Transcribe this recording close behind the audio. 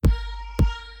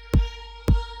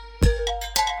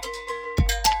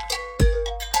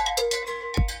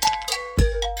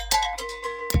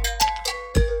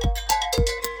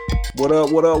What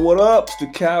up, what up, what up? It's the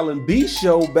Cal and B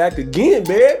Show back again,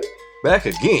 baby. Back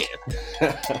again.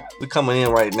 We coming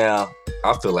in right now.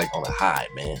 I feel like on a high,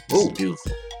 man. This is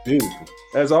beautiful. Beautiful.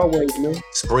 As always, man.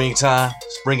 Springtime,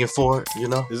 springing forward, you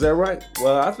know? Is that right?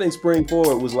 Well, I think spring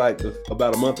forward was like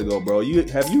about a month ago, bro.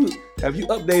 Have you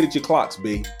updated your clocks,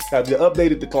 B? Have you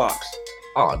updated the clocks?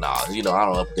 Oh, no. You know, I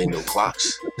don't update no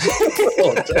clocks.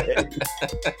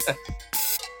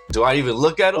 Do I even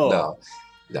look at them? No.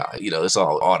 Nah, you know, it's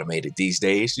all automated these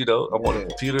days. You know, I'm on the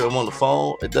computer, I'm on the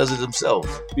phone. It does it himself.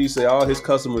 B say all his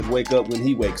customers wake up when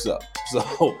he wakes up.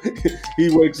 So he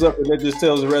wakes up and that just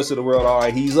tells the rest of the world, all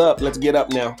right, he's up. Let's get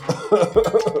up now.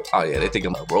 Oh, yeah, they think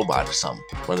I'm a robot or something.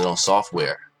 Running on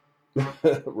software.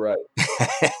 Right.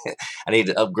 I need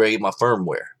to upgrade my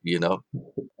firmware, you know?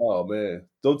 Oh, man.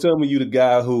 Don't tell me you the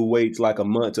guy who waits like a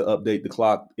month to update the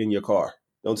clock in your car.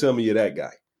 Don't tell me you're that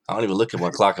guy. I don't even look at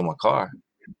my clock in my car.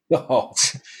 No.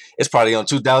 It's probably on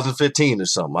 2015 or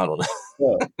something. I don't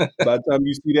know. Yeah. By the time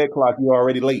you see that clock, you're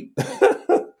already late.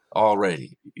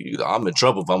 Already. I'm in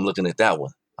trouble if I'm looking at that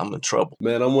one. I'm in trouble.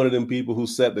 Man, I'm one of them people who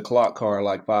set the clock car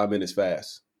like 5 minutes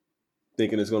fast,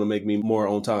 thinking it's going to make me more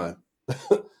on time.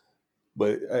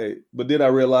 But then I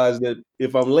realized that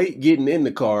if I'm late getting in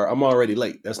the car, I'm already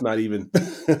late. That's not even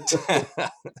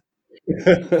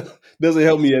doesn't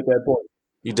help me at that point.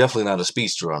 You're definitely not a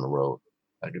speedster on the road.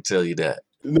 I can tell you that.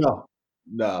 No,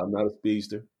 I'm not a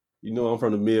speedster. You know, I'm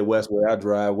from the Midwest where I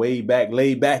drive way back,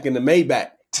 laid back in the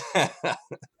Maybach.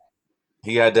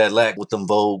 He had that lack with them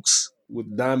Vogues.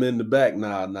 With diamond in the back.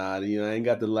 Nah. You know, I ain't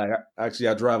got the lack. Actually,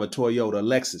 I drive a Toyota, a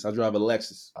Lexus. I drive a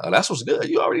Lexus. That's what's good.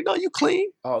 You already know you clean.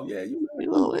 Oh, yeah. You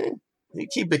know, man. You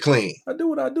keep it clean. I do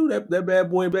what I do. That bad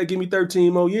boy better give me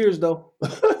 13 more years, though.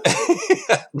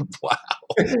 Wow.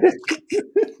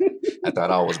 I thought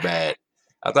I was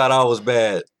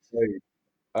bad. Hey,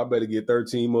 I better get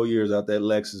 13 more years out that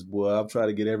Lexus, boy. I'll try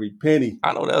to get every penny.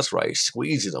 I know that's right.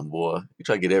 Squeezing them, boy. You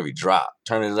try to get every drop.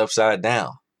 Turning it upside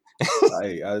down.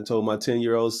 Hey, I told my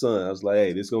 10-year-old son, I was like,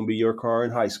 hey, this is going to be your car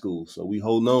in high school. So we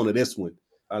holding on to this one.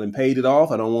 I done paid it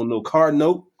off. I don't want no car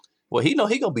note. Well, he know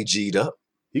he going to be G'd up.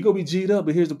 He going to be G'd up,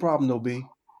 but here's the problem, though, B.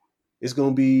 It's going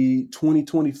to be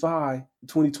 2025,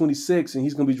 2026, and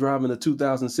he's going to be driving a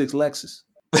 2006 Lexus.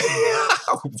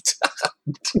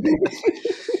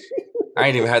 I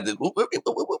ain't even had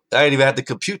to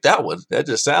compute that one. That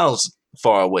just sounds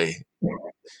far away.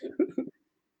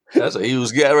 That's a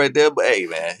huge guy right there. But hey,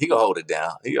 man, he gonna hold it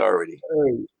down. He already.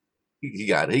 He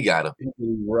got it. He got him.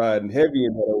 He's riding heavy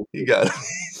in that. He got it.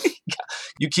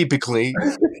 You keep it clean.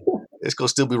 It's gonna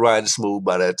still be riding smooth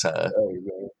by that time. Hey,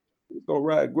 man. It's gonna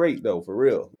ride great though, for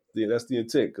real. Yeah, that's the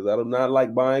intent. Because I do not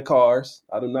like buying cars.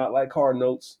 I do not like car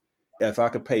notes. If I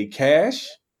could pay cash,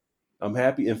 I'm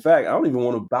happy. In fact, I don't even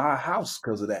want to buy a house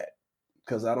because of that.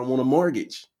 Because I don't want a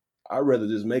mortgage. I'd rather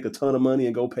just make a ton of money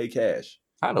and go pay cash.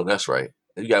 I know that's right.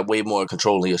 You got way more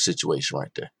control in your situation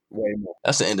right there. Way more.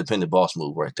 That's an independent boss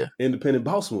move right there. Independent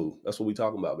boss move. That's what we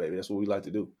talking about, baby. That's what we like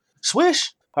to do.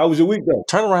 Swish. How was your week, though?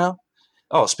 Turn around.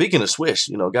 Oh, speaking of Swish,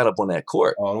 you know, got up on that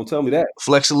court. Oh, don't tell me that.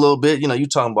 Flex a little bit. You know, you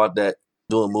talking about that,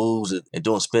 doing moves and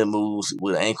doing spin moves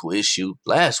with an ankle issue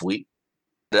last week.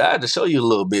 I had to show you a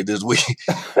little bit this week.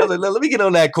 I was like, let me get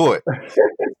on that court.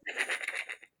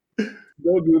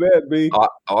 Don't do that, B.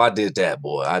 Oh, I did that,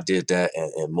 boy. I did that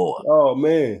and more. Oh,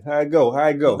 man. How it go?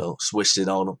 You know, switched it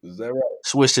on him. Is that right?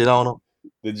 Switched it on him.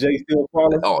 The J still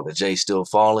falling? Oh, the J still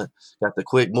falling. Got the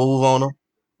quick move on him.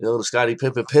 You know, the Scottie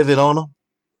Pippen pivot on him.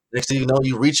 Next thing you know,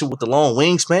 you reaching with the long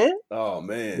wingspan. Oh,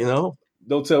 man. You know?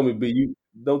 Don't tell me, B.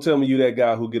 Don't tell me you that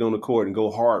guy who get on the court and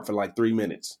go hard for like 3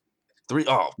 minutes.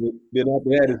 Oh. Then after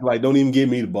that, it's like, don't even give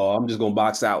me the ball. I'm just going to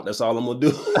box out. That's all I'm going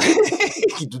to do.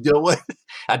 You know what?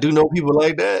 I do know people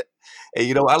like that. And,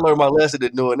 you know, I learned my lesson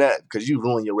in doing that because you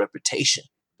ruin your reputation.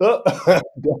 Dang.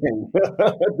 Don't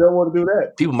want to do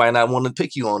that. People might not want to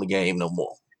pick you on the game no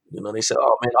more. You know, they say,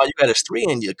 oh, man, all you got is 3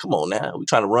 in you. Come on now. We're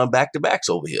trying to run back-to-backs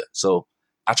over here. So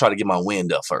I try to get my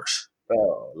wind up first.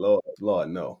 Oh, Lord,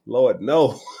 no. Lord,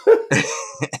 no.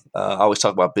 I always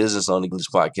talk about business on this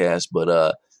podcast,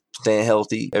 but staying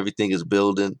healthy, everything is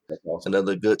building. That's awesome.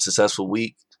 Another good, successful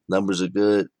week. Numbers are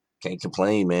good. Can't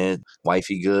complain, man.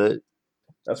 Wifey good.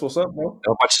 That's what's up, bro.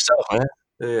 How about yourself, man?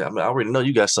 Yeah, I mean, I already know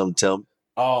you got something to tell me.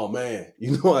 Oh, man.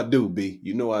 You know I do, B.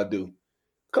 You know I do.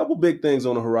 Couple big things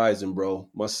on the horizon, bro.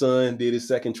 My son did his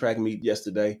second track meet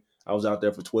yesterday. I was out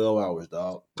there for 12 hours,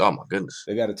 dog. Oh, my goodness.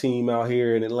 They got a team out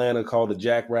here in Atlanta called the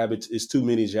Jackrabbits. It's too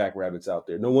many Jackrabbits out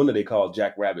there. No wonder they call it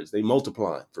Jackrabbits. They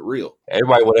multiplying, for real.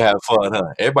 Everybody want to have fun,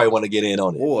 huh? Everybody want to get in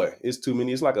on it. Boy, it's too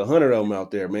many. It's like 100 of them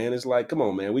out there, man. It's like, come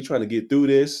on, man. We trying to get through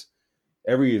this.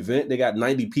 Every event, they got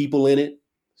 90 people in it.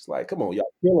 It's like, come on, y'all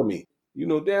killing me. You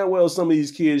know damn well some of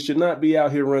these kids should not be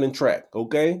out here running track,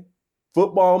 okay?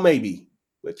 Football, maybe,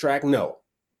 but track, no.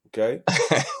 Okay?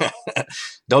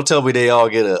 Don't tell me they all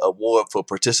get an award for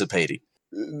participating.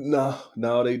 No,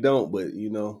 they don't. But you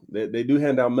know, they do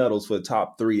hand out medals for the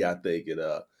top three, I think. And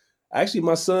actually,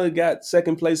 my son got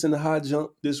second place in the high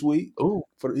jump this week. Ooh,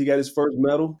 He got his first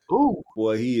medal. ooh.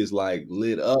 Boy, he is like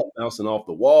lit up, bouncing off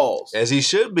the walls. As he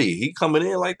should be. He coming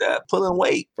in like that, pulling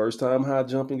weight. First time high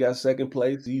jumping, got second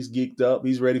place. He's geeked up.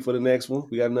 He's ready for the next one.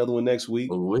 We got another one next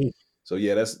week. Ooh-wee. So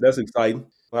yeah, that's exciting.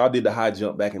 When I did the high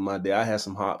jump back in my day, I had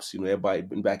some hops. You know, everybody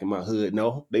been back in my hood.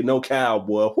 No, they know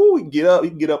cowboy. Whoo, he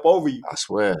can get up over you. I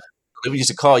swear. We used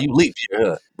to call you leap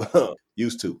year, huh?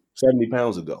 Used to. 70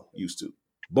 pounds ago. Used to.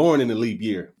 Born in the leap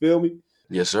year. Feel me?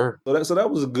 Yes, sir. So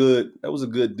that was a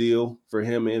good deal for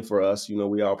him and for us. You know,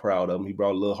 we all proud of him. He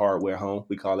brought a little hardware home.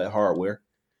 We call that hardware.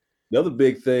 The other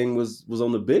big thing was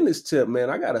on the business tip, man.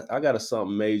 I got a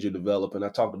something major developing. I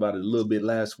talked about it a little bit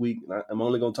last week. And I'm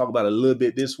only going to talk about it a little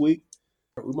bit this week.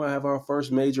 We might have our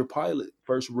first major pilot,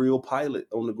 first real pilot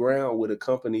on the ground with a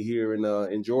company here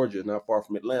in Georgia, not far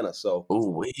from Atlanta. So,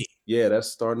 Ooh-wee. yeah, that's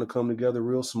starting to come together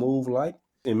real smooth. Like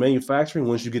in manufacturing,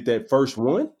 once you get that first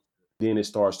one, then it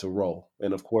starts to roll.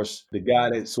 And of course, the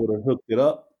guy that sort of hooked it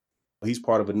up, he's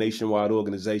part of a nationwide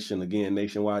organization, again,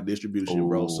 nationwide distribution,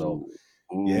 bro. So,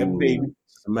 yeah, baby,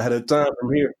 it's a matter of time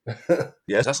from here.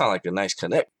 Yeah, that sounds like a nice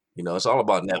connect. You know, it's all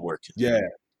about networking. Yeah,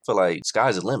 I feel like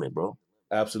sky's the limit, bro.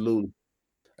 absolutely.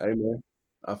 Hey, man,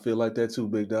 I feel like that too,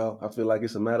 big dog. I feel like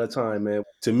it's a matter of time, man.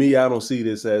 To me, I don't see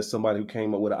this as somebody who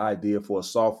came up with an idea for a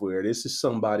software. This is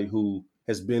somebody who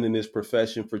has been in this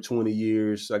profession for 20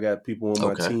 years. I got people on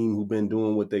my team who've been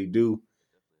doing what they do.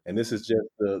 And this is just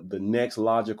the next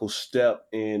logical step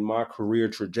in my career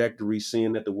trajectory,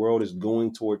 seeing that the world is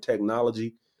going toward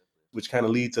technology, which kind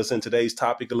of leads us in today's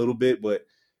topic a little bit. But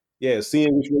yeah,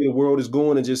 seeing which way the world is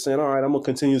going and just saying, all right, I'm a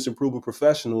continuous improvement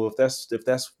professional. If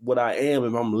that's what I am,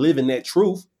 if I'm living that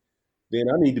truth, then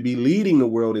I need to be leading the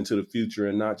world into the future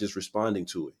and not just responding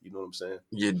to it. You know what I'm saying?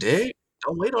 You dig?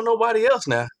 Don't wait on nobody else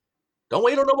now. Don't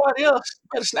wait on nobody else. You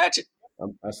better snatch it.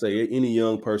 I say any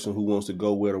young person who wants to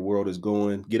go where the world is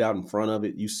going, get out in front of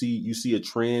it. You see a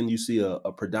trend, you see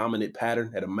a predominant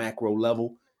pattern at a macro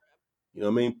level. You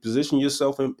know what I mean? Position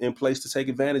yourself in place to take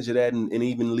advantage of that and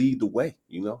even lead the way.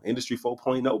 You know, Industry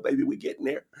 4.0, baby, we getting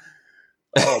there.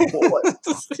 Oh, boy.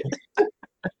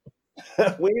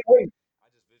 wait.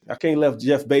 I can't let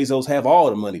Jeff Bezos have all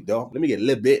the money, dog. Let me get a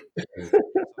little bit.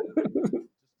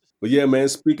 But yeah, man,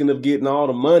 speaking of getting all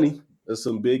the money, there's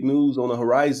some big news on the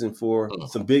horizon for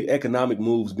some big economic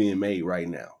moves being made right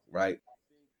now, right?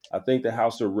 I think the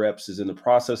House of Reps is in the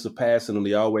process of passing them.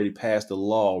 They already passed a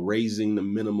law raising the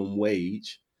minimum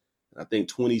wage. I think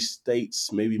 20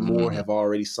 states, maybe more, have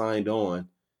already signed on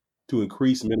to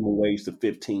increase minimum wage to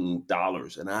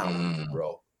 $15 an hour,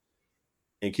 bro.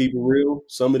 And keep it real,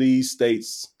 some of these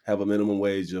states have a minimum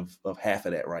wage of half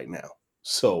of that right now.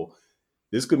 So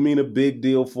this could mean a big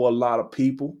deal for a lot of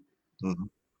people. Mm-hmm.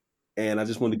 And I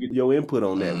just want to get your input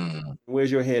on that.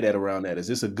 Where's your head at around that? Is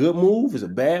this a good move? Is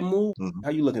it a bad move?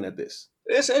 How you looking at this?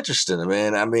 It's interesting,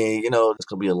 man. I mean, it's going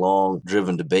to be a long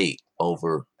driven debate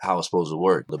over how it's supposed to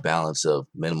work, the balance of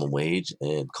minimum wage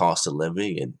and cost of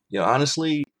living. And,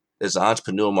 honestly, as an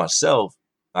entrepreneur myself,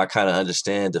 I kind of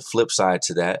understand the flip side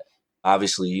to that.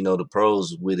 Obviously, the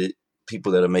pros with it,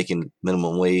 people that are making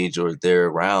minimum wage or they're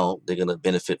around, they're going to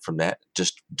benefit from that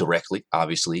just directly.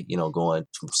 Obviously, going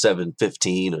from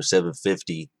 $7.15 or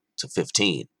 $7.50 to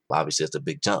 $15. Obviously, it's a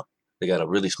big jump. They got a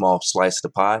really small slice of the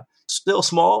pie, still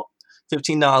small,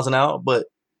 $15 an hour. But,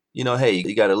 hey,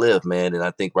 you got to live, man. And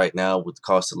I think right now with the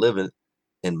cost of living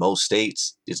in most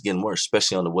states, it's getting worse,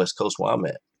 especially on the West Coast where I'm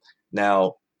at.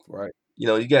 Now, right.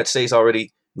 You got states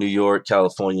already, New York,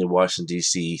 California, Washington,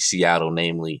 D.C., Seattle,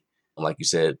 namely, like you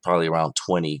said, probably around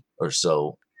 20 or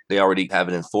so. They already have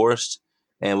it enforced,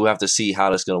 and we'll have to see how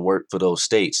that's going to work for those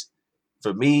states.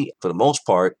 For me, for the most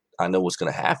part, I know what's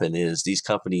going to happen is these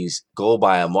companies go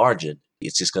by a margin.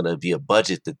 It's just going to be a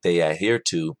budget that they adhere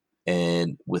to,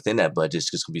 and within that budget,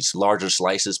 it's just going to be larger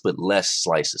slices, but less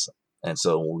slices. And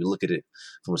so when we look at it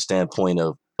from a standpoint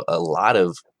of a lot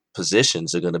of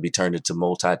positions are going to be turned into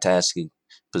multitasking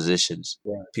positions,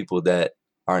 people that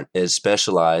aren't as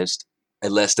specialized,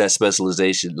 unless that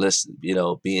specialization,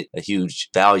 being a huge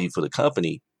value for the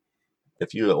company.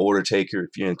 If you're an order taker,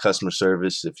 if you're in customer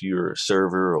service, if you're a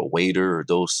server or a waiter or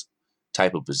those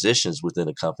type of positions within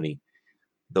a company,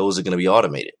 those are going to be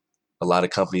automated. A lot of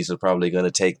companies are probably going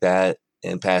to take that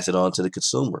and pass it on to the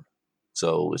consumer.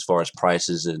 So as far as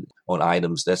prices and on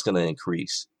items, that's going to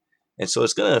increase. And so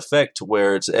it's going to affect to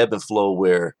where it's ebb and flow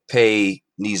where pay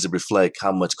needs to reflect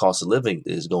how much cost of living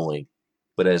is going.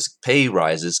 But as pay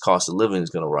rises, cost of living is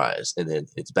going to rise, and then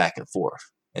it's back and forth.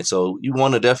 And so you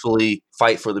want to definitely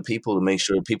fight for the people to make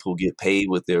sure people get paid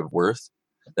with their worth.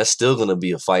 That's still going to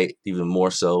be a fight, even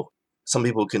more so. Some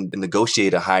people can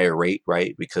negotiate a higher rate,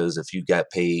 right? Because if you got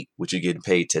paid what you're getting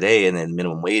paid today and then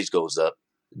minimum wage goes up,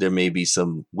 there may be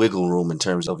some wiggle room in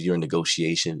terms of your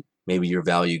negotiation. Maybe your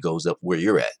value goes up where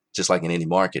you're at, just like in any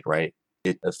market, right?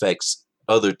 It affects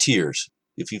other tiers.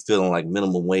 If you're feeling like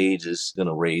minimum wage is going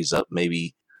to raise up,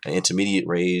 maybe an intermediate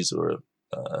raise or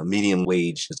a medium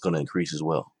wage is going to increase as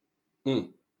well.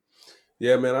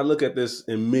 Yeah, man, I look at this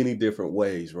in many different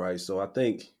ways, right? So I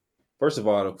think, first of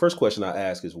all, the first question I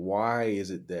ask is why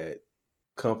is it that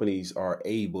companies are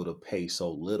able to pay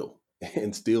so little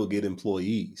and still get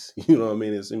employees? You know what I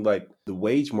mean? It seems like the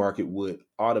wage market would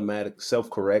automatic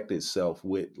self-correct itself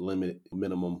with limited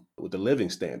minimum with the living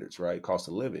standards, right? Cost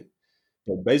of living.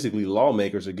 So basically,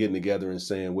 lawmakers are getting together and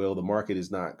saying, well, the market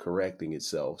is not correcting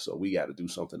itself, so we got to do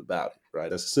something about it, right?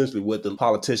 That's essentially what the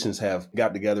politicians have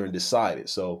got together and decided.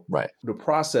 So Right. the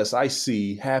process I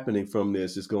see happening from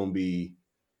this is going to be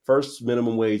first,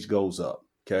 minimum wage goes up,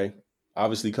 okay?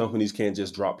 Obviously, companies can't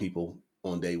just drop people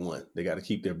on day one. They got to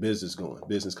keep their business going,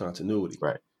 business continuity.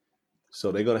 Right.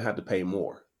 So they're going to have to pay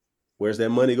more. Where's that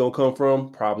money going to come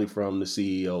from? Probably from the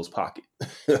CEO's pocket,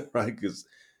 right? Because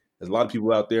there's a lot of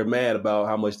people out there mad about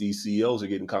how much these CEOs are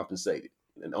getting compensated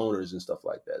and owners and stuff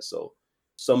like that. So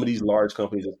some of these large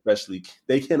companies, especially,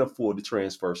 they can afford to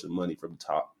transfer some money from the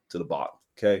top to the bottom.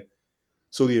 Okay.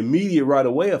 So the immediate right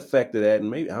away effect of that,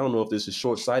 and maybe I don't know if this is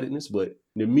short sightedness, but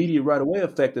the immediate right away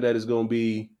effect of that is going to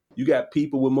be you got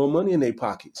people with more money in their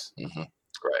pockets. Mm-hmm.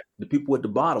 Right. The people at the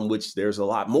bottom, which there's a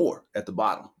lot more at the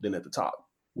bottom than at the top,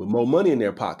 with more money in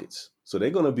their pockets. So they're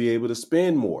going to be able to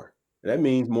spend more. That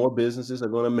means more businesses are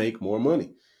going to make more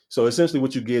money. So essentially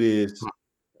what you get is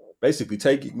basically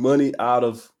taking money out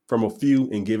of from a few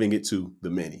and giving it to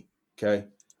the many. Okay.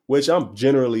 Which I'm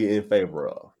generally in favor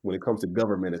of when it comes to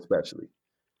government, especially.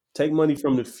 Take money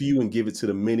from the few and give it to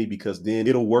the many because then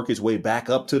it'll work its way back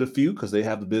up to the few because they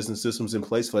have the business systems in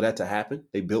place for that to happen.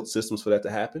 They built systems for that to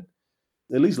happen.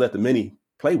 At least let the many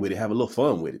play with it, have a little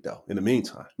fun with it though, in the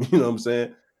meantime. You know what I'm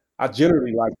saying? I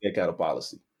generally like that kind of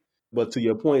policy. But to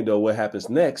your point, though, what happens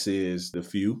next is the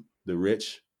few, the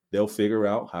rich, they'll figure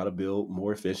out how to build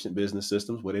more efficient business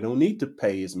systems where they don't need to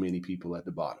pay as many people at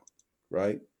the bottom,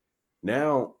 right?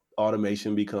 Now,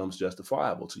 automation becomes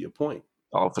justifiable, to your point.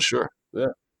 Oh, for sure. Yeah.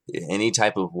 Any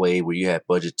type of way where you have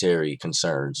budgetary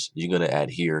concerns, you're going to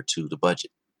adhere to the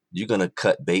budget. You're going to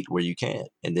cut bait where you can.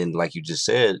 And then, like you just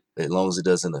said, as long as it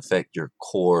doesn't affect your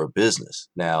core business.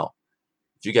 Now,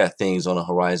 if you got things on the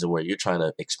horizon where you're trying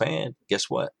to expand, guess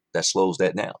what? That slows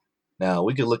that down. Now,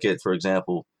 we could look at, for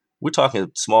example, we're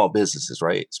talking small businesses,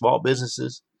 right? Small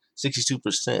businesses,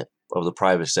 62% of the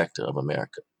private sector of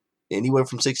America. Anywhere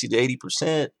from 60 to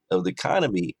 80% of the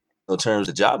economy in terms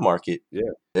of the job market.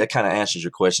 Yeah. That kind of answers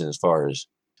your question as far as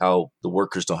how the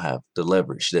workers don't have the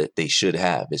leverage that they should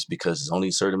have. It's because there's only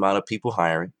a certain amount of people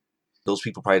hiring. Those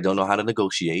people probably don't know how to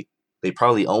negotiate. They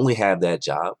probably only have that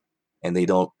job and they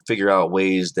don't figure out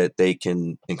ways that they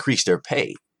can increase their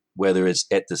pay, whether it's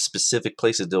at the specific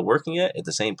place that they're working at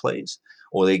the same place,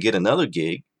 or they get another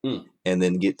gig and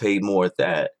then get paid more at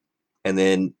that. And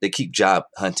then they keep job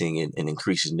hunting and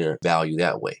increasing their value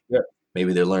that way. Yeah.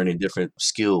 Maybe they're learning different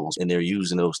skills and they're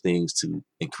using those things to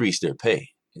increase their pay,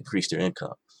 increase their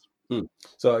income.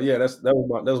 So yeah,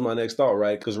 that was my next thought,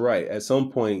 right? Because at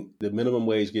some point the minimum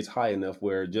wage gets high enough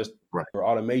where just where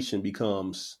automation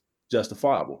becomes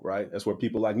justifiable, right? That's where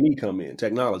people like me come in,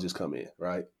 technologists come in,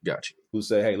 right? Gotcha. Who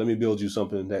say, hey, let me build you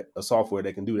something a software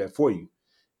that can do that for you.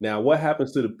 Now, what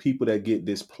happens to the people that get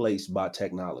displaced by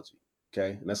technology?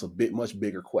 Okay, and that's a much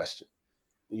bigger question.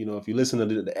 You know, if you listen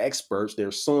to the experts,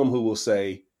 there's some who will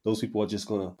say those people are just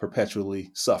going to perpetually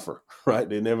suffer, right?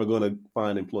 They're never going to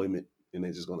find employment and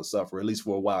they're just going to suffer. At least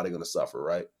for a while, they're going to suffer,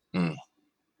 right? I'm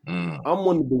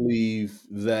one to believe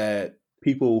that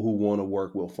people who want to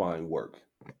work will find work.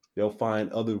 They'll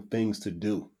find other things to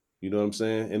do. You know what I'm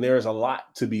saying? And there is a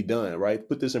lot to be done, right?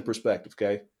 Put this in perspective,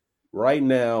 okay? Right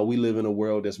now, we live in a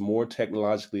world that's more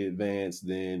technologically advanced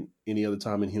than any other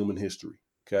time in human history,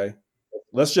 okay?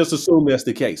 Let's just assume that's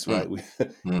the case, right?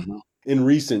 In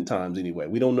recent times, anyway.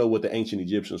 We don't know what the ancient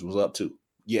Egyptians was up to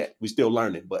yet. We're still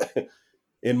learning. But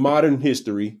in modern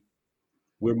history,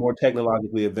 we're more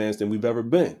technologically advanced than we've ever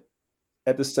been.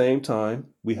 At the same time,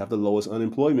 we have the lowest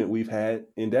unemployment we've had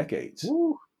in decades.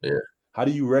 Yeah. How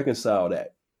do you reconcile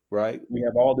that, right? We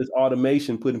have all this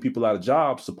automation putting people out of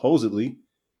jobs, supposedly,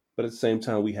 but at the same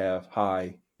time, we have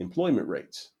high employment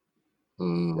rates.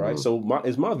 right? Mm, So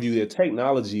it's my view that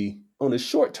technology on the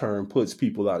short term puts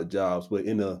people out of jobs, but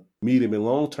in the medium and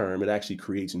long term, it actually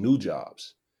creates new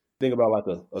jobs. Think about like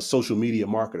a social media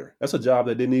marketer. That's a job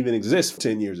that didn't even exist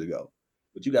 10 years ago,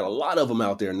 but you got a lot of them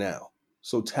out there now.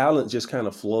 So talent just kind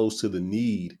of flows to the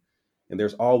need, and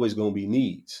there's always going to be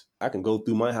needs. I can go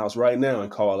through my house right now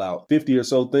and call out 50 or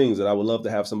so things that I would love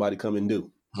to have somebody come and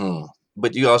do. hmm.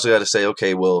 But you also got to say,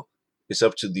 okay, well, it's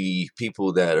up to the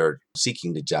people that are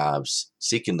seeking the jobs,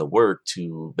 seeking the work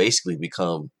to basically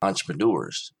become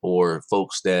entrepreneurs or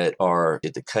folks that are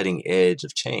at the cutting edge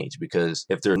of change. Because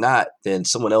if they're not, then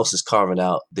someone else is carving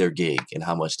out their gig and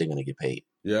how much they're going to get paid.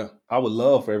 Yeah, I would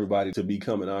love for everybody to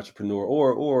become an entrepreneur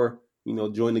or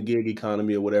join the gig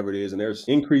economy or whatever it is. And there's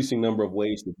increasing number of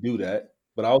ways to do that.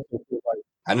 But I also feel like,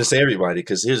 I didn't say everybody,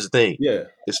 because here's the thing: yeah,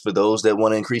 it's for those that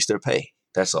want to increase their pay.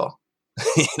 That's all.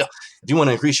 If you want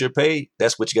to increase your pay,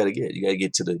 that's what you got to get. You got to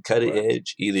get to the cutting right.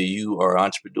 edge. Either you are an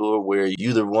entrepreneur where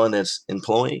you're the one that's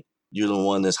employing, you're the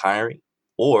one that's hiring,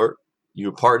 or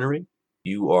you're partnering.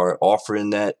 You are offering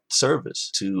that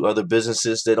service to other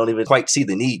businesses that don't even quite see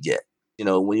the need yet.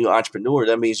 When you're an entrepreneur,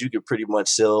 that means you can pretty much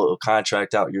sell or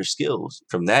contract out your skills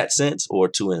from that sense, or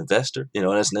to an investor. It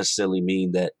doesn't necessarily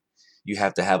mean that you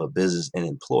have to have a business and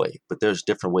employ, but there's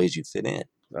different ways you fit in.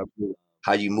 Absolutely.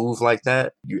 How you move like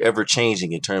that, you're ever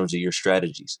changing in terms of your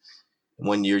strategies.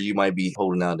 One year you might be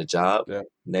holding down the job. Yeah.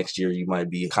 Next year you might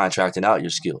be contracting out your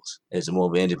skills as more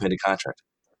of an independent contractor.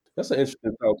 That's an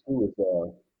interesting thought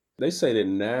too. They say that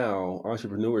now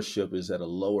entrepreneurship is at a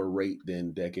lower rate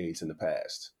than decades in the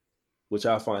past, which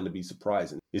I find to be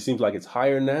surprising. It seems like it's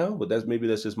higher now, but that's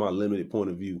just my limited point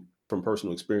of view from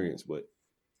personal experience. But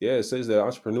yeah, it says that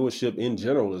entrepreneurship in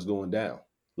general is going down.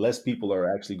 Less people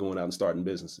are actually going out and starting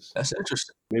businesses. That's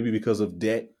interesting. Maybe because of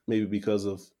debt, maybe because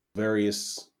of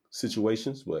various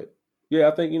situations. But yeah,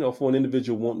 I think, for an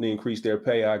individual wanting to increase their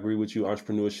pay, I agree with you.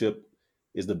 Entrepreneurship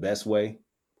is the best way.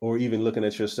 Or even looking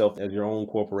at yourself as your own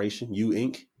corporation, you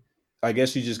Inc. I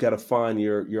guess you just got to find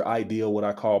your ideal, what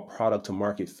I call product to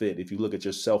market fit. If you look at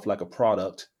yourself like a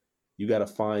product, you got to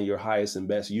find your highest and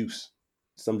best use.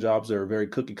 Some jobs are very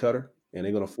cookie cutter and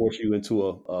they're going to force you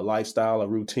into a lifestyle, a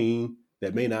routine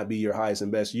that may not be your highest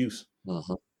and best use.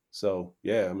 Mhm. So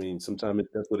yeah, I mean, sometimes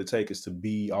that's what it takes is to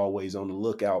be always on the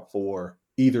lookout for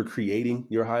either creating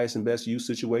your highest and best use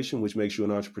situation, which makes you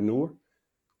an entrepreneur,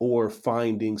 or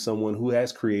finding someone who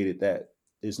has created that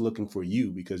is looking for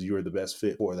you because you're the best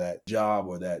fit for that job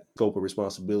or that scope of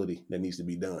responsibility that needs to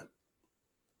be done.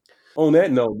 On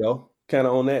that note, though, kind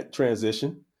of on that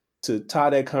transition, to tie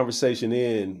that conversation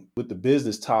in with the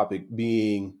business topic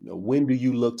being, when do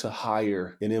you look to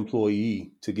hire an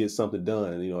employee to get something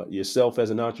done? And, yourself as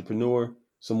an entrepreneur,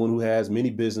 someone who has many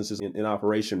businesses in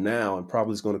operation now and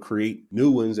probably is going to create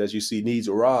new ones as you see needs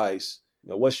arise.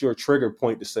 What's your trigger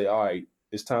point to say, all right,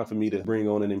 it's time for me to bring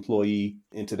on an employee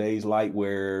in today's light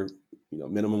where,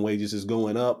 minimum wages is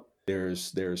going up.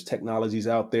 There's technologies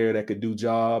out there that could do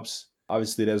jobs.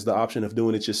 Obviously, there's the option of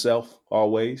doing it yourself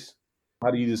always. How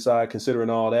do you decide,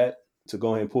 considering all that, to go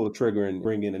ahead and pull the trigger and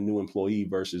bring in a new employee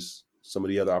versus some of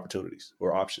the other opportunities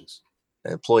or options?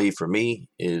 An employee for me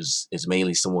is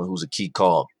mainly someone who's a key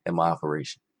cog in my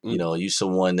operation. Mm. You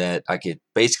someone that I could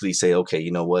basically say, okay,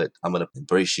 you know what, I'm going to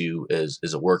embrace you as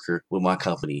a worker with my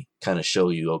company, kind of show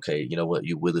you, okay, you know what,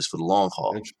 you're with us for the long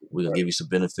haul. Interesting. We're going to Right. give you some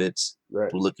benefits.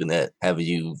 Right. We're looking at having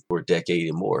you for a decade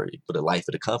and more for the life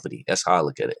of the company. That's how I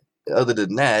look at it. Other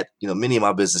than that, many of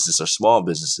my businesses are small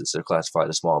businesses. They're classified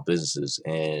as small businesses.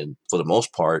 And for the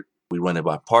most part, we run it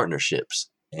by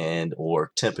partnerships and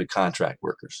or temporary contract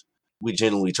workers. We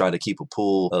generally try to keep a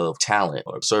pool of talent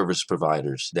or service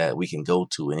providers that we can go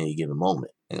to at any given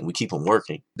moment. And we keep them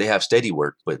working. They have steady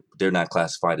work, but they're not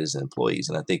classified as employees.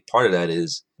 And I think part of that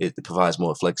is it provides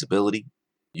more flexibility.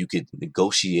 You could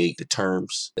negotiate the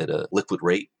terms at a liquid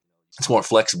rate. It's more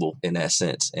flexible in that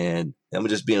sense. And I'm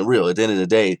just being real. At the end of the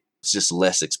day, it's just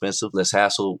less expensive, less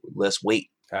hassle, less weight.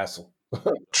 Hassle.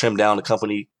 Trim down the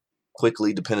company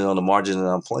quickly depending on the margin that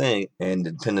I'm playing and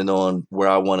depending on where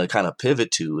I want to kind of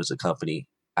pivot to as a company.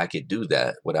 I could do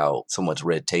that without so much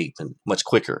red tape and much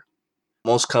quicker.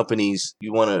 Most companies,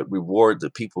 you want to reward the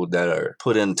people that are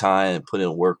put in time and put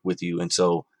in work with you. And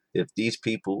so if these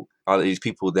people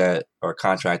that are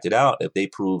contracted out, if they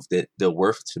prove that they're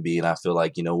worth to be, and I feel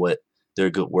like, you know what, they're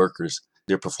good workers,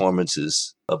 their performance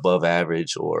is above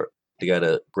average, or they got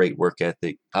a great work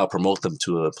ethic, I'll promote them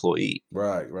to an employee.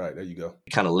 Right. There you go.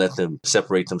 Kind of let them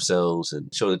separate themselves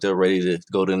and show that they're ready to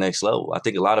go to the next level. I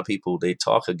think a lot of people, they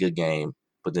talk a good game,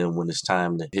 but then when it's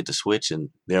time to hit the switch and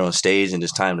they're on stage and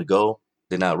it's time to go,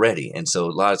 they're not ready. And so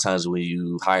a lot of times when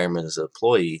you hire them as an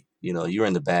employee, you're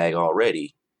in the bag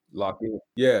already. Lock in.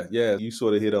 Yeah, yeah. You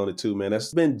sort of hit on it too, man.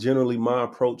 That's been generally my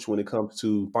approach when it comes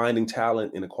to finding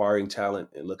talent and acquiring talent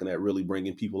and looking at really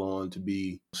bringing people on to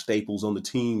be staples on the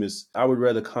team is I would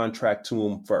rather contract to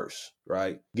them first,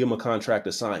 right? Give them a contract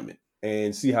assignment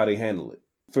and see how they handle it.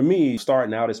 For me,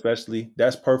 starting out especially,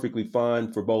 that's perfectly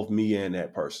fine for both me and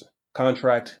that person.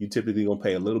 Contract, you typically gonna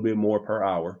pay a little bit more per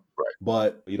hour, Right.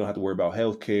 but you don't have to worry about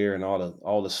healthcare and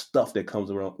all the stuff that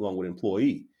comes around along with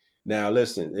employee. Now,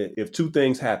 listen, if two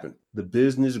things happen, the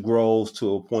business grows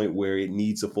to a point where it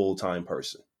needs a full time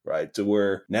person, right? To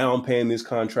where now I'm paying this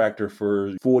contractor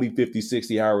for 40, 50,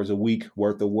 60 hours a week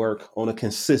worth of work on a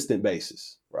consistent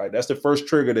basis, right? That's the first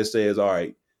trigger that says, all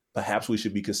right, perhaps we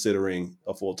should be considering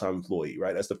a full time employee,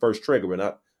 right? That's the first trigger,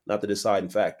 but not the deciding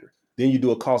factor. Then you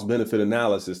do a cost benefit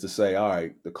analysis to say, all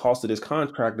right, the cost of this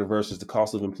contractor versus the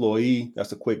cost of employee,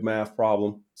 that's a quick math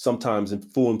problem. Sometimes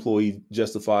full employee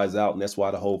justifies out, and that's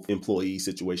why the whole employee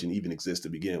situation even exists to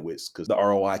begin with, because the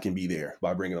ROI can be there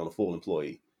by bringing on a full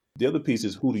employee. The other piece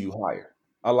is who do you hire?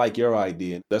 I like your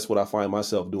idea. That's what I find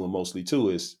myself doing mostly too,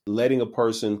 is letting a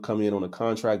person come in on a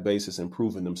contract basis and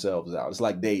proving themselves out. It's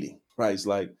like dating, right? It's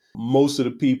like most of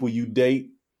the people you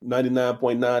date,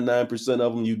 99.99%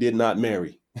 of them you did not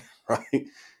marry. Right?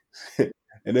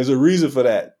 And there's a reason for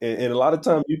that. And a lot of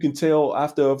times you can tell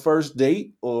after a first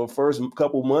date or first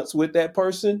couple months with that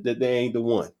person that they ain't the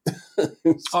one.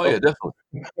 Oh yeah, so, definitely.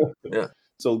 Yeah.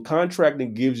 so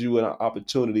contracting gives you an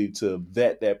opportunity to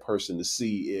vet that person to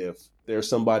see if there's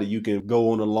somebody you can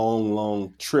go on a long,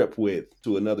 long trip with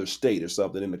to another state or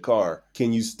something in the car.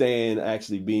 Can you stand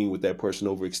actually being with that person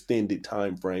over extended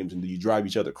time frames? And do you drive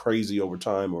each other crazy over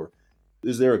time, or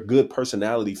is there a good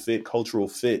personality fit, cultural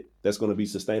fit that's going to be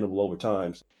sustainable over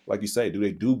time? Like you say, do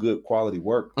they do good quality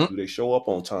work? Mm. Do they show up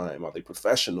on time? Are they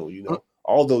professional?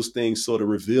 All those things sort of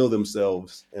reveal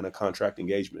themselves in a contract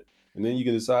engagement. And then you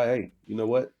can decide, hey, you know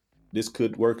what? This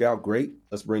could work out great.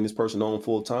 Let's bring this person on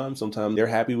full time. Sometimes they're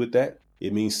happy with that.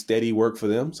 It means steady work for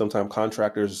them. Sometimes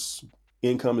contractors'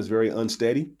 income is very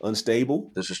unsteady,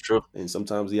 unstable. This is true. And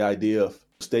sometimes the idea of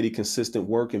steady, consistent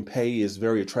work and pay is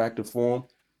very attractive for them.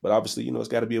 But obviously, it's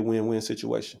got to be a win-win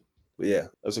situation. But yeah,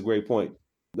 that's a great point.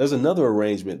 There's another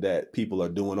arrangement that people are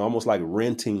doing, almost like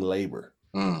renting labor.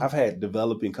 Mm. I've had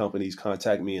developing companies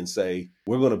contact me and say,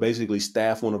 we're going to basically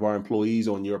staff one of our employees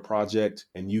on your project,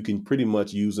 and you can pretty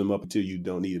much use them up until you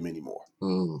don't need them anymore.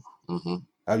 Mm-hmm.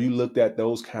 Have you looked at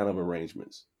those kind of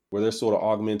arrangements where they're sort of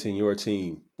augmenting your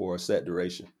team for a set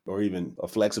duration or even a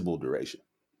flexible duration?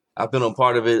 I've been a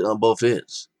part of it on both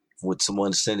ends, with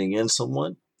someone sending in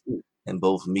someone, and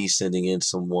both me sending in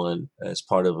someone as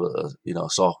part of a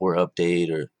software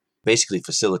update, or basically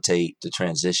facilitate the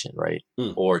transition, right?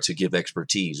 Mm. Or to give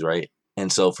expertise, right?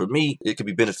 And so for me, it could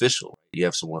be beneficial. You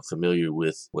have someone familiar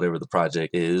with whatever the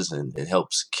project is, and it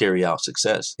helps carry out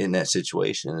success in that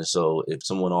situation. And so if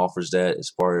someone offers that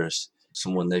as far as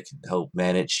someone that can help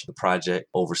manage the project,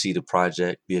 oversee the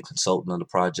project, be a consultant on the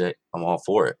project, I'm all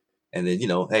for it. And then,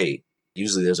 hey,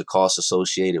 usually there's a cost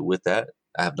associated with that.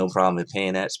 I have no problem in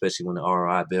paying that, especially when the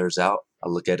ROI bears out. I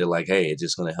look at it like, hey, it's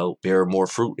just going to help bear more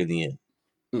fruit in the end.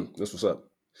 That's what's up.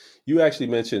 You actually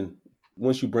mentioned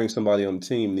once you bring somebody on the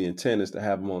team, the intent is to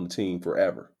have them on the team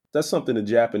forever. That's something the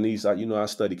Japanese, I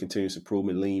study continuous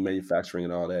improvement, lean manufacturing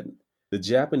and all that. The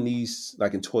Japanese,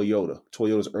 like in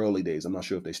Toyota's early days, I'm not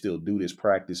sure if they still do this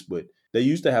practice, but they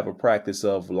used to have a practice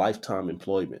of lifetime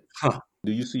employment. Huh.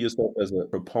 Do you see yourself as a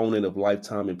proponent of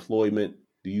lifetime employment?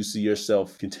 Do you see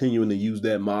yourself continuing to use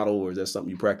that model, or is that something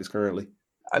you practice currently?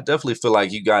 I definitely feel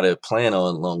like you got to plan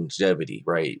on longevity,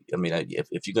 right? I mean,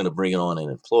 if you're going to bring on an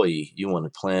employee, you want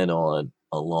to plan on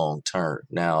a long term.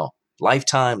 Now,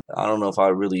 lifetime, I don't know if I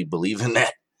really believe in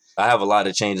that. I have a lot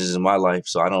of changes in my life,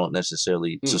 so I don't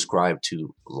necessarily subscribe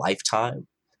to lifetime.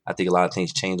 I think a lot of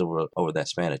things change over that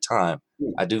span of time.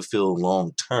 I do feel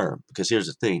long term, because here's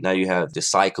the thing. Now you have the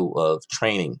cycle of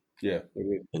training, Yeah.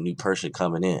 a new person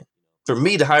coming in. For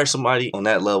me to hire somebody on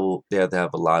that level, they have to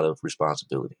have a lot of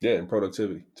responsibility. Yeah, and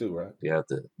productivity too, right? They have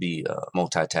to be a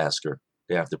multitasker.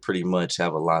 They have to pretty much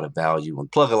have a lot of value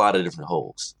and plug a lot of different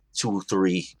holes. 2 or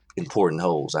 3 important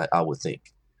holes, I would think.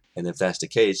 And if that's the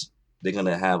case, they're going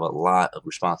to have a lot of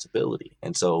responsibility.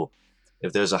 And so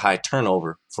if there's a high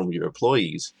turnover from your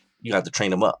employees, you have to train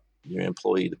them up. Your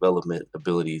employee development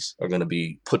abilities are going to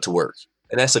be put to work.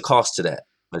 And that's a cost to that,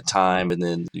 the time, and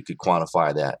then you could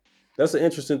quantify that. That's an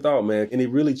interesting thought, man. And it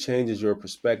really changes your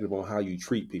perspective on how you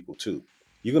treat people too.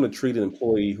 You're going to treat an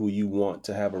employee who you want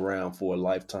to have around for a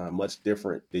lifetime much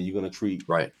different than you're going to treat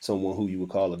Right. someone who you would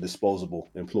call a disposable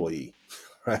employee.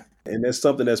 Right. And that's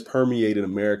something that's permeated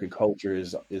American culture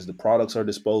is the products are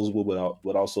disposable,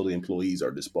 but also the employees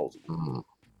are disposable.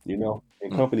 Mm-hmm.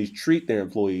 And Mm. companies treat their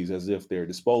employees as if they're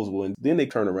disposable. And then they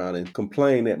turn around and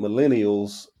complain that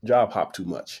millennials job hop too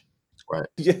much. Right.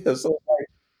 Yeah. So like,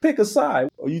 pick a side.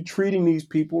 Are you treating these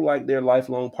people like they're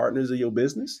lifelong partners of your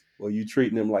business? Or are you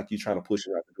treating them like you're trying to push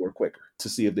them out the door quicker to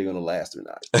see if they're going to last or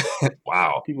not?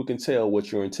 Wow. People can tell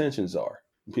what your intentions are.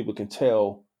 People can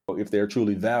tell if they're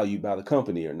truly valued by the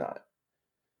company or not.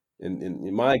 And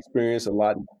in my experience, a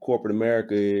lot in corporate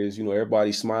America is,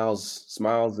 everybody smiles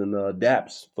and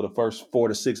daps for the first 4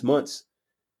 to 6 months.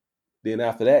 Then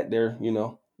after that, they're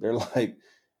like,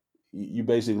 you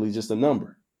basically just a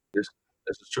number. This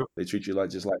is true. They treat you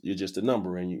just like you're just a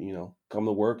number, and you come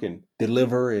to work and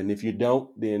deliver. And if you don't,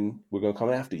 then we're gonna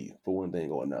come after you for one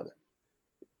thing or another.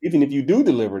 Even if you do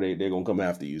deliver, they're gonna come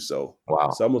after you. So Wow.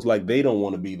 it's almost like they don't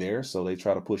want to be there, so they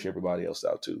try to push everybody else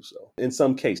out too. So in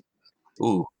some cases,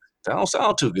 Ooh, that don't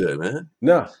sound too good, man.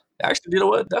 nah. Actually, you know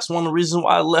what? That's one of the reasons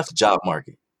why I left the job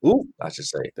market. Ooh, I should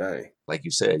say. dang. Like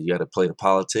you said, you got to play the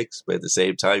politics, but at the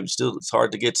same time, it's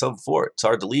hard to get something for it. It's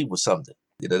hard to leave with something.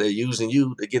 They're using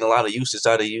you. They're getting a lot of usage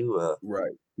out of you.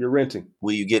 Right. You're renting.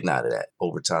 What are you getting out of that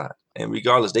over time? And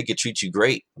regardless, they could treat you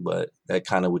great, but that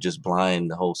kind of would just blind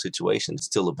the whole situation. It's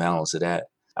still a balance of that.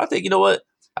 I think, you know what?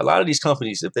 A lot of these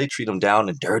companies, if they treat them down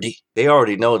and dirty, they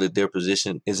already know that their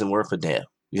position isn't worth a damn.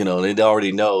 They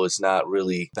already know it's not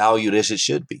really valued as it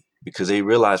should be because they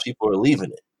realize people are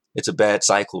leaving it. It's a bad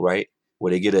cycle, right?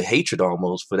 Where they get a hatred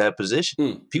almost for that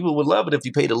position. People would love it if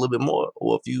you paid a little bit more,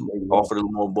 or if you offered a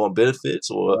little more benefits,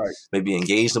 or maybe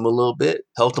engaged them a little bit,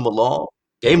 helped them along,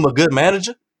 gave them a good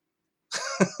manager.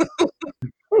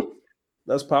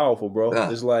 That's powerful, bro. Yeah.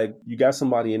 It's like you got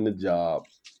somebody in the job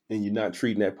and you're not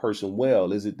treating that person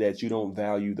well. Is it that you don't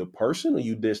value the person, or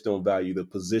you just don't value the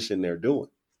position they're doing?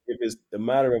 If it's a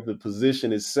matter of the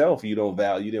position itself you don't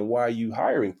value, then why are you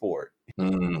hiring for it?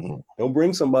 Don't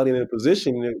bring somebody in a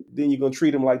position, then you're going to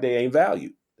treat them like they ain't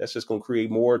valued. That's just going to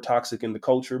create more toxic in the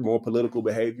culture, more political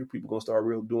behavior. People going to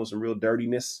start doing some real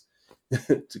dirtiness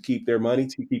to keep their money,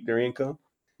 to keep their income.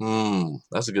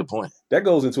 That's a good point. That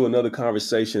goes into another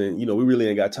conversation, and we really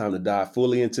ain't got time to dive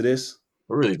fully into this.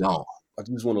 We really don't. I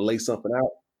just want to lay something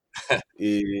out.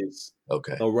 Is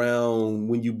okay around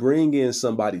when you bring in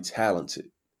somebody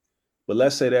talented, but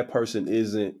let's say that person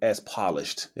isn't as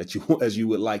polished as you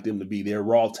would like them to be. They're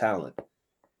raw talent.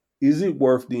 Is it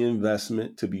worth the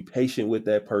investment to be patient with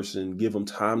that person, give them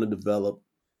time to develop,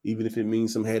 even if it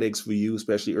means some headaches for you,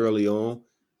 especially early on,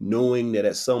 knowing that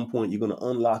at some point you're going to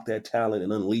unlock that talent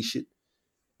and unleash it?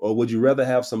 Or would you rather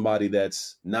have somebody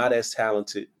that's not as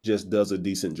talented, just does a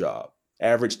decent job?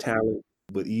 Average talent,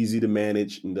 but easy to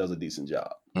manage and does a decent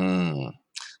job?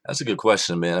 That's a good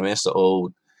question, man. I mean, it's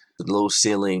the low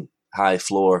ceiling, high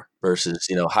floor versus,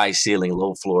 high ceiling,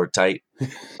 low floor type.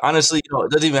 Honestly,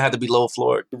 it doesn't even have to be low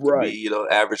floor. It could be,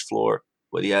 average floor,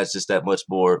 but he has just that much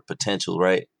more potential,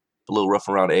 right? A little rough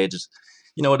around the edges.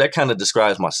 That kind of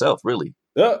describes myself, really.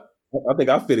 Yeah. I think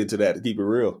I fit into that, to keep it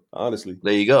real, honestly.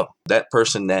 There you go. That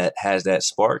person that has that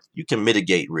spark, you can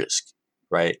mitigate risk,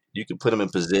 right? You can put them in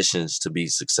positions to be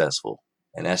successful.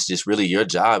 And that's just really your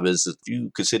job. Is if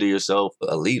you consider yourself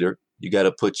a leader, you got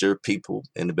to put your people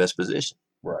in the best position.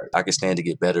 Right. I can stand to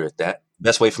get better at that.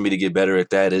 Best way for me to get better at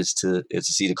that is to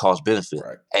see the cost benefit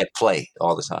at play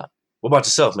all the time. What about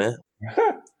yourself, man?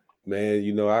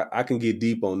 Man, I can get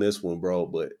deep on this one, bro,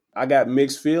 but I got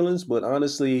mixed feelings. But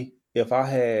honestly, if I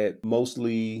had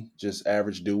mostly just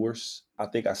average doers, I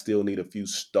think I still need a few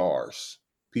stars.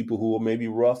 People who are maybe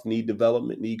rough, need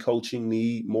development, need coaching,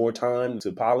 need more time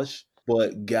to polish,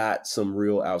 but got some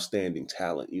real outstanding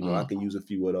talent. I can use a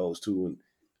few of those too. And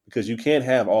because you can't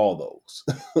have all those.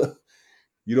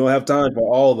 You don't have time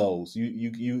for all those.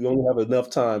 You only have enough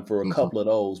time for a couple of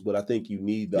those, but I think you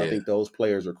need, I think those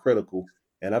players are critical.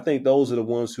 And I think those are the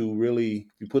ones who really,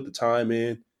 if you put the time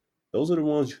in, those are the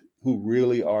ones who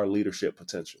really are leadership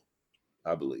potential,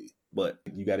 I believe. But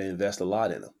you got to invest a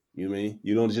lot in them. You know what I mean?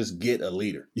 You don't just get a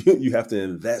leader. You have to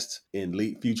invest in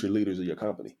future leaders of your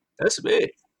company. That's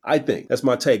big. I think that's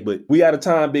my take, but we out of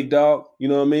time, big dog. You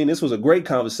know what I mean? This was a great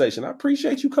conversation. I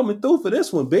appreciate you coming through for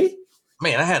this one, B.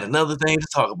 Man, I had another thing to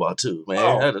talk about too, man.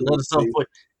 I had another something for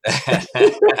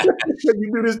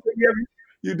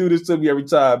you do this to me every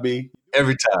time, B.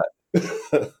 Every time.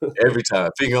 Every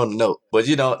time. Finger on the note. But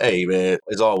hey, man,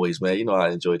 as always, man, I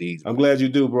enjoy these. I'm glad you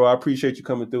do, bro. I appreciate you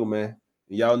coming through, man.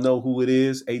 Y'all know who it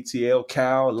is. ATL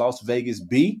Cal, Las Vegas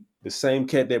B. The same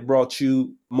cat that brought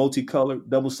you multicolored,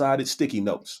 double-sided sticky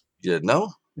notes. You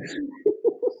know?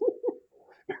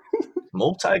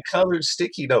 Multicolored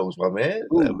sticky notes, my man.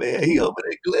 That man, he over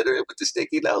there glittering with the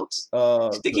sticky notes.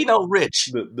 Sticky note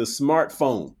rich. The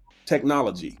smartphone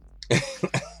technology.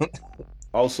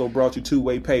 Also brought you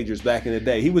two-way pagers back in the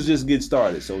day. He was just getting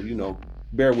started, so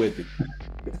bear with me.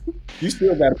 You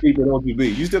still got a beeper, don't you, B?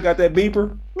 You still got that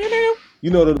beeper? You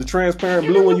know the transparent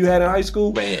blue one you had in high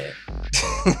school? Man.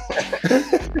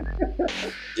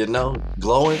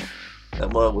 Glowing.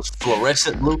 That mug was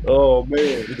fluorescent blue. Oh,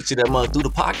 man. You could see that mug through the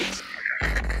pockets.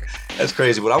 That's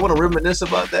crazy. But I want to reminisce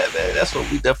about that, man. That's what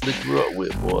we definitely grew up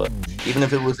with, boy. Even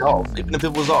if it was off.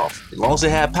 As long as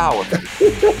it had power.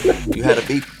 You had a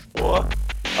beep, boy.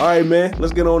 All right, man.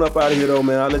 Let's get on up out of here, though,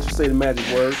 man. I'll let you say the magic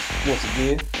words once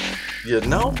again.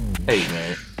 Hey,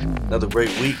 man. Another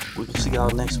great week. We'll see y'all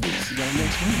next week.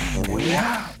 And we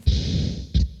out.